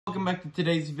welcome back to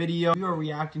today's video. We are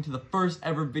reacting to the first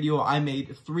ever video I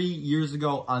made 3 years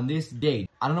ago on this date.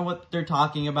 I don't know what they're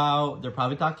talking about. They're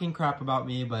probably talking crap about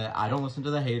me, but I don't listen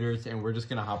to the haters, and we're just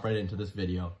gonna hop right into this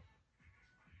video.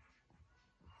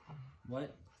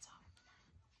 What? Let's hop.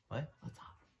 What? Let's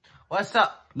hop. What's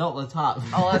up? No, let's hop.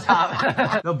 Oh, let's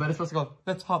hop. No, Ben is supposed to go,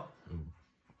 let's hop.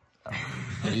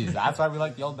 Jeez, that's why we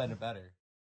like the old Ben better.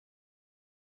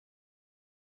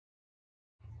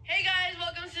 Hey guys,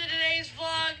 welcome to today's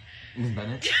vlog. Miss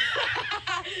Bennett?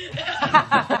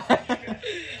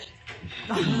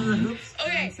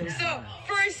 Okay, so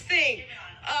first thing,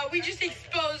 we just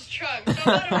exposed Trunk. So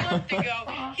about a month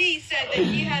ago, he said that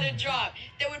he had a job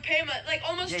that would pay him like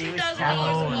almost $2,000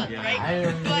 a month,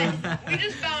 right? But we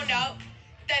just found out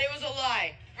that it was a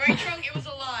lie. Right, Trunk? It was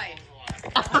a lie.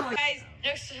 Guys,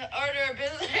 next order of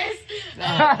business. We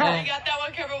got that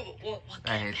one covered. We'll get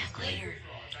back later.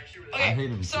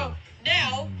 Okay, so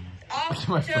now off to,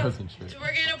 so we're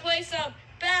gonna play some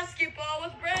basketball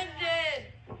with Brendan.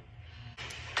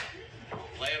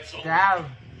 Down.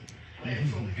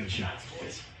 Good shots,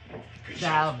 boys. Good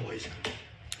Down. shots, boys.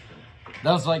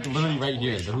 That was like literally right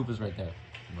here. The hoop is right there.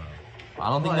 I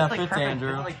don't think that like fits, perfect.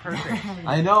 Andrew. It's like perfect.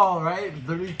 I know, right?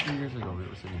 Literally 3 years ago we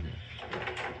were sitting here.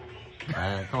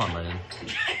 Alright, come on, Brendan.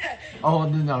 Oh,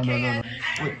 no.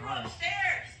 Wait. Upstairs.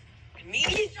 Me?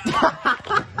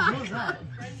 What was that?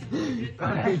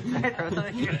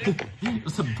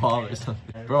 It's a ball or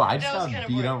something. Bro, I just got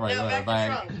beat up right there.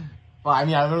 Back to Well, I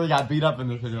mean, I literally got beat up in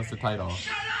this video. It's the title.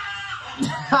 Shut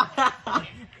up!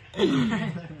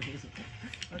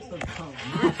 That's so dumb.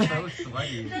 You're so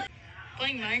sweaty.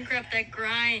 Playing Minecraft, that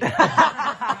grind.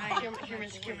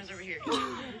 Camera's over here.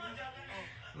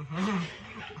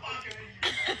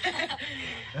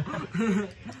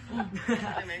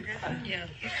 Yeah.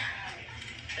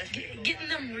 Getting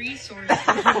them resources.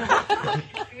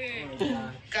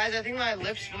 Guys, I think my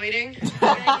lip's bleeding. I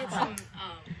gotta get some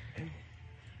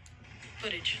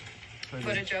footage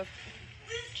of.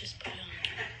 Just put it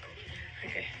on.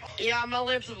 Okay. Yeah, my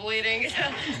lips are bleeding.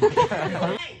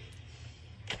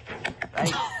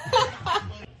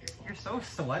 You're so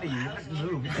sweaty. You haven't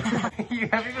moved. You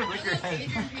haven't even licked your head.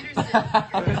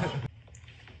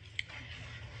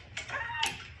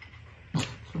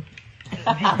 I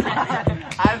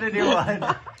have to do one.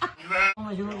 Oh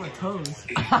my, you look like toes.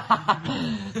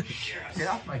 Get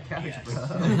off my couch, bro.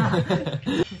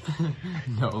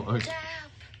 No, look.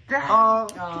 Oh.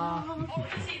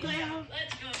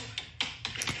 Let's go.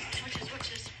 Watch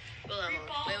this.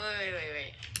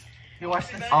 Wait. You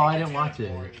watched this? Oh, I didn't watch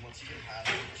it.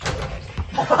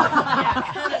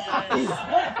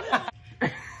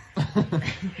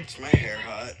 Is my hair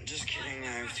hot? Just kidding. I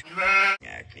have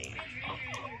acne.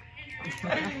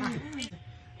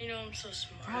 You know I'm so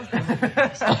smart.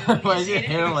 Why is your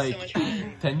hair like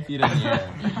 10 feet in the air?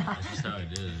 That's just how I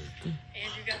did it.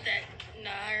 Andrew got that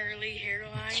gnarly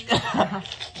hairline.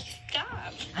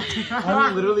 Stop. I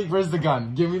mean, literally, where's the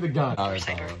gun? Give me the gun. Oh, it's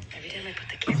all. Every time I put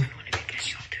the camera, I want to make a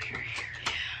shot through your hair.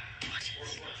 Yeah. Watch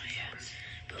this. Oh, yeah.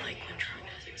 But like when Trump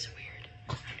does it, it's weird.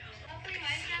 What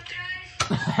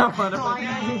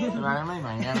am I?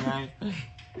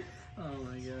 Oh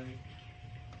my god.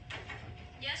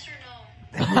 Yes or no?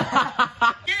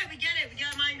 Yeah, we get it. We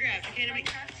got Minecraft. Okay, to make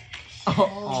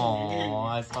Oh,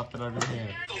 I stopped it over here.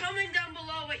 Comment down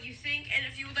below what you think, and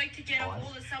if you would like to get a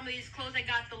hold of some of these clothes, I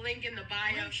got the link in the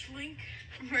bio.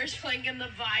 Merch link in the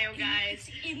bio, guys.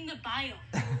 It's in the bio.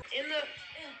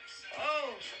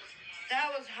 Oh,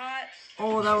 that was hot.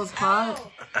 Oh, that was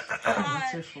hot.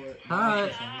 Hot.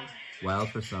 Hot. Wild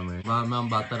for summer. My mom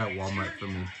bought that at Walmart for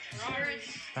me.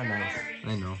 Oh, nice.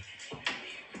 I know.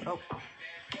 Oh.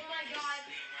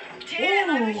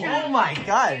 Damn, Oh my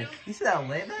god. You see that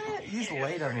laid on it? You just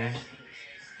laid on me.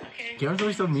 Okay. Cameron's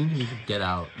always so mean to me. Get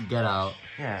out. Get out.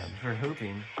 Yeah, for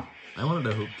hooping. I wanted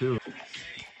to hoop too.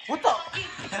 What the?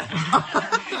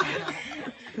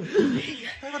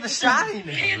 Look at the shine.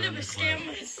 Hand him a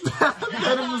scammers.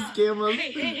 That was a scam.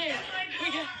 Hey.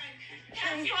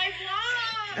 That's my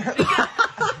vlog.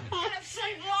 That's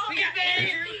my vlog,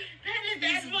 man.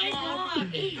 That's my vlog.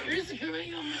 You're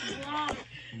screwing on my vlog.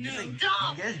 No,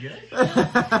 stop. You guys good?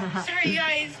 Sorry,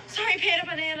 guys. Sorry, Panda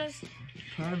Bananas.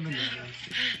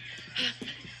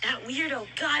 That weirdo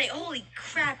got it. Holy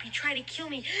crap, he tried to kill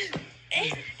me. Oh,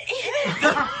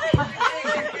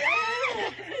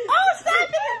 stop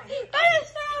it!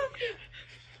 Stop!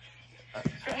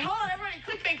 Hold on, everybody,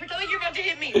 clickbait. Pretend like you're about to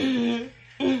hit me.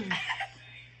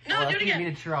 No, do it again. You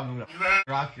need a true, I'm gonna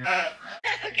rock your...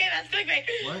 Okay, that's clickbait.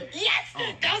 What? Yes!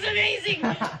 That was amazing! Can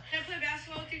I play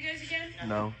basketball with you guys again?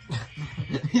 No.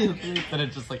 He said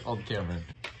it just like old Cameron.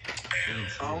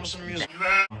 I want some music.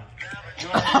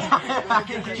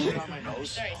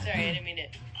 Sorry, I didn't mean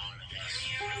it.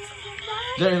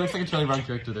 There, he looks like a Charlie Brown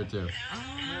character there too.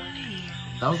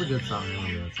 That was a good song. I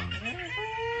remember that song.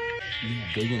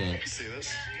 He's digging it. See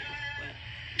this?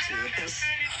 See this?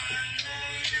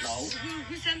 No.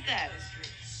 Who sent that?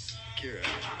 Kira.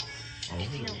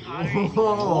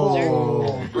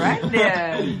 Oh,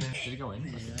 Brendan. Did it go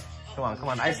in? Come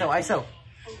on, ISO.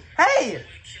 Hey!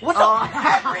 What the?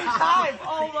 Every time!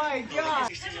 Oh my god!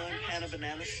 60 million can of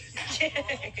bananas.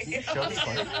 Show this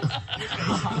one.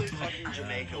 Fucking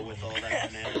Jamaica with all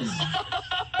that bananas.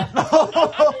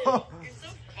 You're so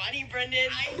funny, Brendan.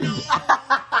 I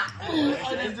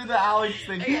I just did the Alex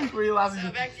thing. Okay. Were you laughing?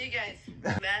 So back to you guys.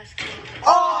 Mask.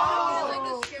 Oh! Like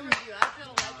this camera view. I kind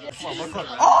of like it. Come on, look.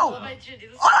 I Oh! bet you do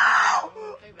this. Oh!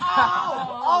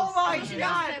 Oh my God.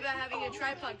 god! About having a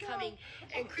tripod coming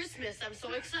and Christmas. I'm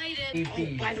so excited.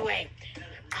 Oh, by the way,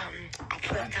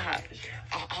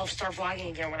 I'll start vlogging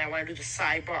again when I want to do the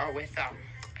sidebar with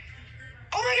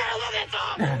Oh my god, I love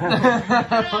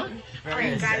that song!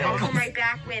 Alright guys, I'll come right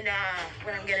back when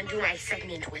I'm gonna do my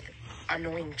segment with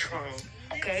Annoying Trung.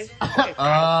 Okay? Okay,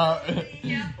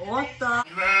 What the?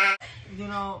 You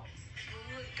know.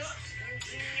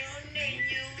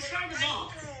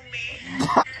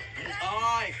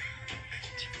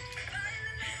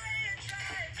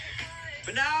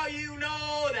 But now you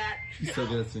know that. He's so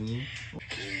good at singing.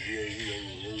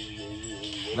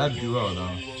 That duo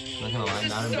though. Not gonna lie,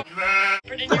 not him.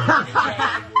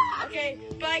 Okay,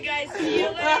 bye guys, see you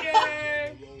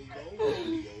later!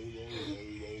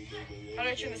 How do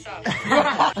I turn this off?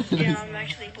 Yeah, I'm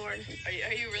actually bored. Are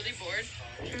you really bored?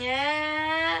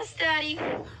 Yes, Daddy.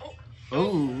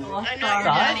 Oh. I'm not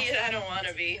your daddy and I don't want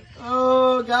to be.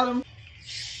 Oh, got him.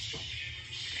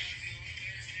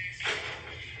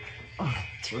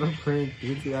 What a prank. You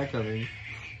didn't see that coming.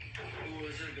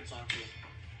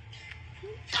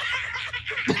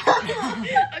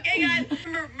 Okay, guys,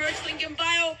 remember merch link in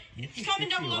bio. Comment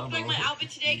down below if you like my outfit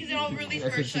today because it'll release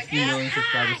That's merch 60 million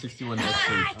subscribers, 61 next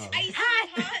week.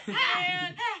 Hot,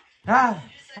 man. Ah!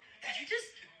 Did you just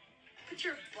put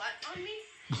your butt on me?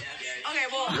 Okay,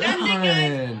 well, that's it,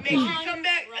 guys. Make sure you come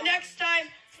back next time.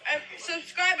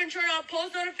 Subscribe and turn on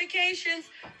post notifications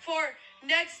for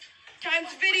next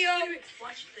time's video.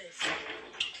 Watch this.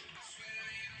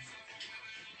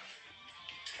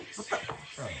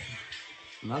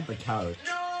 Not the couch.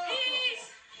 No!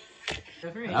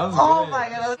 That was Oh good. my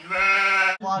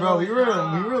god! Bro, we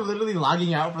were literally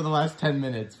logging out for the last 10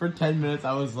 minutes. For 10 minutes,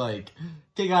 I was like,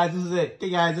 okay guys, this is it. Okay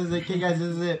guys, this is it. Okay guys, this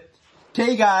is it.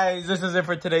 Okay guys, this is it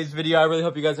for today's video. I really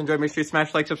hope you guys enjoyed. Make sure you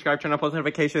smash like, subscribe, turn on post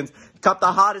notifications. Cop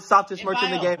the hottest, softest merch in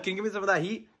the game. Can you give me some of that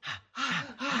heat?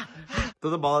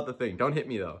 Throw the ball at the thing. Don't hit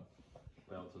me though.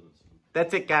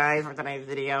 That's it guys for today's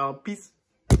video. Peace.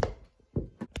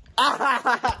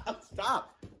 Stop.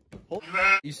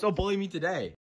 You still bully me today.